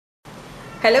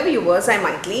Hello viewers, I am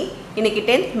Maitli. இன்னைக்கு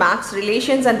 10th Maths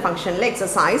Relations and Functionல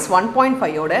exercise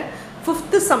 1.5 ஓட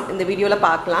 5th sum இந்த வீடியோல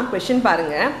பார்க்கலாம். Question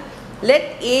பாருங்க. Let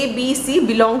A, B, C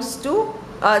belongs to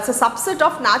it's a subset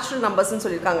of natural numbers ன்னு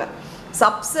சொல்லிருக்காங்க.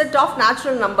 Subset of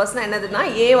natural numbers னா என்னதுன்னா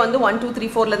A வந்து 1 2 3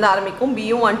 4 ல இருந்து ஆரம்பிக்கும், B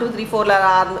யும் 1 2 3 4 ல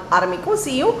ஆரம்பிக்கும்,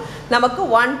 C யும் நமக்கு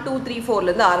 1 2 3 4 ல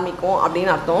இருந்து ஆரம்பிக்கும்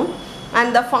அப்படினு அர்த்தம். And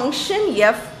the function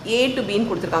f A to B ன்னு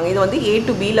கொடுத்திருக்காங்க. இது வந்து A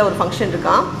to B ல ஒரு ஃபங்க்ஷன்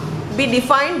இருக்காம். Be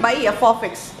defined by f of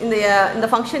x. இந்த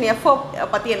function f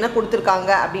பத்தி என்ன கொடுத்திருக்காங்க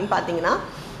அப்படினு பாத்தீங்கன்னா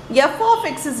f of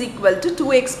x is equal to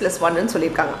 2x plus 1 ன்னு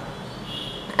சொல்லிருக்காங்க.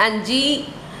 And g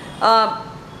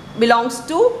belongs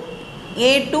to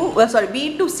B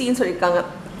to C ன்னு சொல்லிருக்காங்க.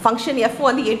 Function f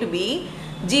வந்து A to B,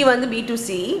 g வந்து B to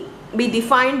C. Be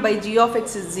defined by g of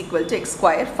x is equal to x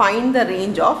square. Find the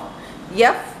range of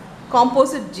f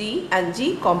composite g and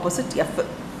g composite f.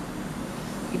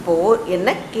 இப்போ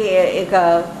என்ன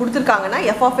கொடுத்திருக்காங்கன்னா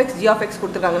f of x g of x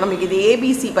கொடுத்திருக்காங்க. நமக்கு இது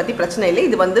ABC பத்தி பிரச்சனை இல்லை.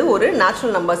 இது வந்து ஒரு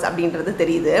நேச்சுரல் நம்பர்ஸ் அப்படின்றது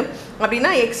தெரியுது.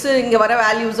 அப்படினா x இங்க வர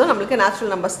வேல்யூஸும் நமக்கு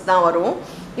நேச்சுரல் நம்பர்ஸ் தான் வரும்.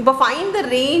 இப்போ find the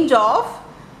range of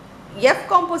f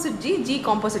composite g g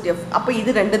composite f. அப்ப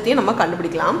இது ரெண்டுத்தையும் நம்ம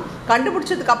கண்டுபிடிக்கலாம்.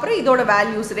 கண்டுபிடிச்சதுக்கு அப்புறம் இதோட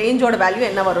வேல்யூஸ் ரேஞ்சோட வேல்யூ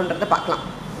என்ன வரும்ன்றதை பார்க்கலாம்.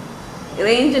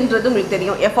 ரேஞ்ச்ன்றது உங்களுக்கு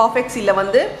தெரியும். f of x இல்ல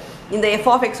வந்து இந்த f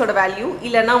of x ஓட வேல்யூ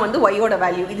இல்லனா வந்து y ஓட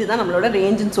வேல்யூ, இதுதான் நம்மளோட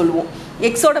ரேஞ்ச் ன்னு சொல்லுவோம்.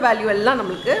 x ஓட வேல்யூ எல்லாம்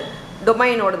நமக்கு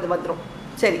டொமைனோடது வந்துரும்.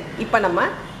 சரி, இப்போ நம்ம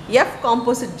f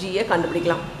composite g ஐ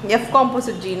கண்டுபிடிக்கலாம். f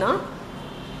composite g னா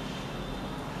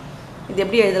இது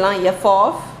எப்படி எழுதலாம்? f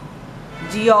of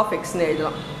g of x ன்னு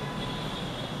எழுதலாம்.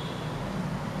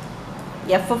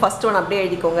 f ஃபர்ஸ்ட் ஒன் அப்படியே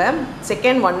எழுதிக்கோங்க,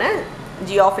 second one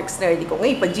g of x ன்னு எழுதிக்கோங்க.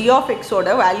 இப்போ g of x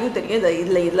ஓட வேல்யூ தெரியும்,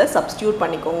 இதுல சப்ஸ்டிட்யூட்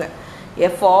பண்ணிக்கோங்க.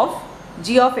 f of g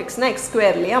of x னா x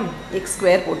ஸ்கொயர் இல்லையா, x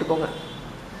ஸ்கொயர் போட்டுக்கோங்க.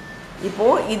 இப்போ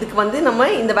இதுக்கு வந்து நம்ம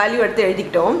இந்த வேல்யூ எடுத்து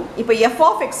எழுதிக்கிட்டோம். இப்போ f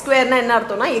of x ஸ்கொயர்னா என்ன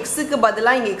அர்த்தம்னா x க்கு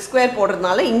பதிலா இங்க x ஸ்கொயர்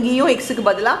போடுறதுனால இங்கேயும் x க்கு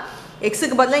பதிலா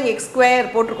இங்க x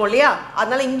ஸ்கொயர் போட்டுருக்கோம் இல்லையா,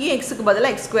 அதனால இங்கேயும் x க்கு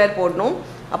பதிலா x ஸ்கொயர் போடணும்.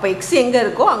 அப்போ x எங்க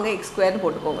இருக்கோ அங்க x ஸ்கொயர்னு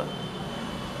போட்டுக்கோங்க.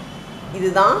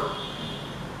 இதுதான்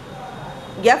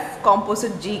f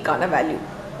composite g கான வேல்யூ.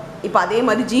 இப்போ அதே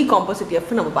மாதிரி g composite f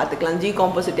நம்ம பார்த்துக்கலாம். g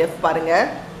composite f பாருங்க,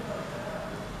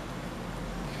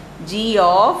 g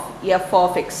of f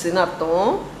of x ன்னு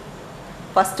அர்த்தம்.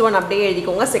 ஃபர்ஸ்ட் ஒன் அப்படியே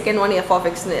எழுதிக்கோங்க, second one f of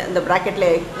x ன்னு இந்த பிராக்கெட்ல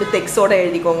வித் x ஓட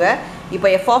எழுதிக்கோங்க. இப்போ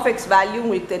f of x வேல்யூ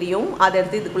உங்களுக்கு தெரியும், அதை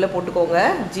எடுத்து இதுக்குள்ள போட்டுக்கோங்க.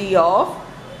 g of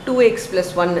 2x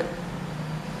plus 1.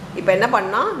 இப்போ என்ன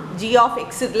பண்ணா g of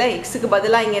x இருக்குல, x க்கு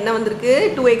பதிலா இங்க என்ன வந்திருக்கு?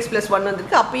 2x plus 1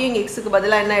 வந்திருக்கு. அப்பயும் இங்க x க்கு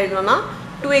பதிலா என்ன எழுதணும்னா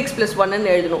 2x plus 1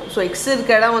 ன்னு எழுதணும். ஸோ x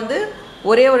இருக்க இடம் வந்து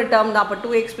ஒரே ஒரு டேர்ம் தான். அப்போ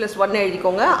 2x plus 1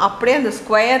 எழுதிக்கோங்க. அப்படியே அந்த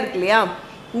ஸ்கொயர் இருக்கு இல்லையா,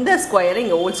 இந்த ஸ்கொயரை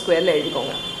இங்கே ஹோல் ஸ்கொயரில்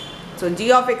எழுதிக்கோங்க. ஸோ g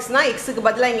of x னா எக்ஸுக்கு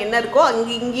பதிலாக இங்கே என்ன இருக்கோ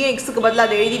இங்கேயும் எக்ஸுக்கு பதிலாக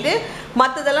அதை எழுதிட்டு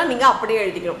மற்றதெல்லாம் நீங்கள் அப்படியே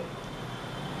எழுதிக்கணும்.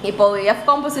 இப்போ f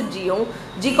composite gயும்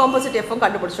g composite fம்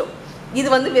கண்டுபிடிச்சோம். இது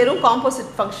வந்து வெறும்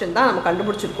காம்போசிட் ஃபங்க்ஷன் தான் நம்ம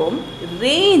கண்டுபிடிச்சிருக்கோம்.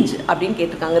 ரேஞ்ச் அப்படின்னு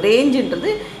கேட்டிருக்காங்க.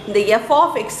 ரேஞ்சுன்றது இந்த f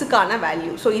of xக்கான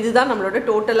வேல்யூ. ஸோ இதுதான் நம்மளோட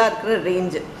டோட்டலாக இருக்கிற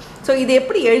ரேஞ்சு. ஸோ இது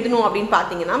எப்படி எழுதணும் அப்படின்னு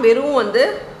பார்த்தீங்கன்னா வெறும் வந்து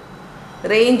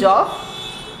range of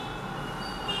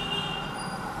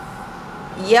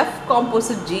f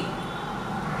composite g,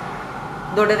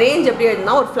 இதோட ரேஞ்ச் எப்படி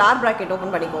எழுதுனா ஒரு ஃப்ளார் பிராக்கெட்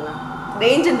ஓப்பன் பண்ணிக்கோங்க.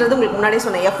 ரேஞ்சுன்றது உங்களுக்கு முன்னாடியே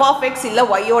சொன்னேன், f of x இல்லை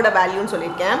y ஓட வேல்யூன்னு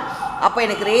சொல்லியிருக்கேன். அப்போ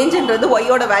எனக்கு ரேஞ்சுன்றது y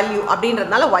ஓட வேல்யூ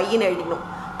அப்படின்றதுனால y-ன்னு எழுதிக்கணும்.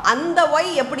 அந்த y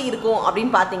எப்படி இருக்கும்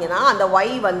அப்படின்னு பார்த்தீங்கன்னா அந்த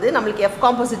y வந்து நம்மளுக்கு f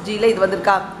composite g ல இது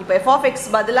வந்திருக்கா. இப்போ f of x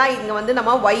பதிலாக இங்கே வந்து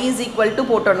நம்ம y is equal to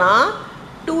போட்டோன்னா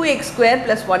 2x square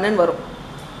plus 1 வரும்.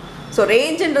 ஸோ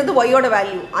ரேஞ்சுன்றது y ஓட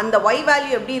வேல்யூ, அந்த y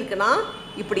வேல்யூ எப்படி இருக்குன்னா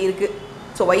இப்படி இருக்குது.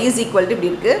 So y is equal to இப்படி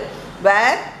இருக்குது,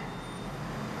 where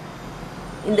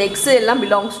இந்த x எல்லாம்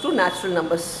belongs to natural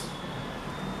numbers.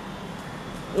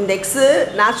 இந்த x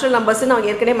natural numbers நான்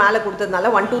ஏற்கனவே மேலே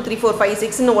கொடுத்ததுனால 1 2 3 4 5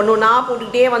 6ன்னு ஒன்றா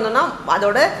போட்டுக்கிட்டே வந்தோம்னா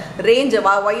அதோட ரேஞ்ச்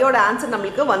y-ஓட ஆன்சர்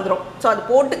நம்மளுக்கு வந்துடும். ஸோ அது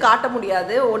போட்டு காட்ட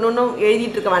முடியாது, ஒன்று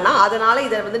எழுதிட்டு இருக்க வேணாம். அதனால்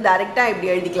இதை வந்து டைரெக்டாக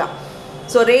இப்படி எழுதிக்கலாம்.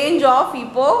 ஸோ ரேஞ்ச் ஆஃப்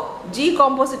இப்போது g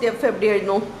composite f எப்படி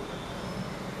எழுதணும்?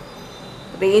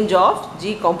 Range of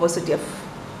g composite f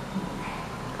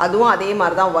அதுவும் அதே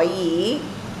மாதிரி தான் y,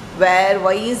 where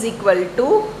y is equal to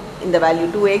இந்த value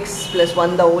 2x plus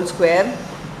 1 the whole square.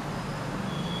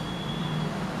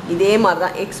 இதே மாதிரி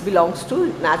தான் x belongs to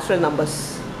natural numbers.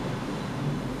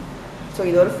 So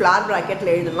இது ஒரு ஃப்ளார்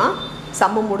ப்ராக்கெட்டில் எழுதுனா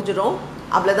சம்மு முடிஞ்சிடும்.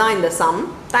 அவ்வளோதான் இந்த சம்.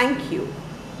 தேங்க்யூ.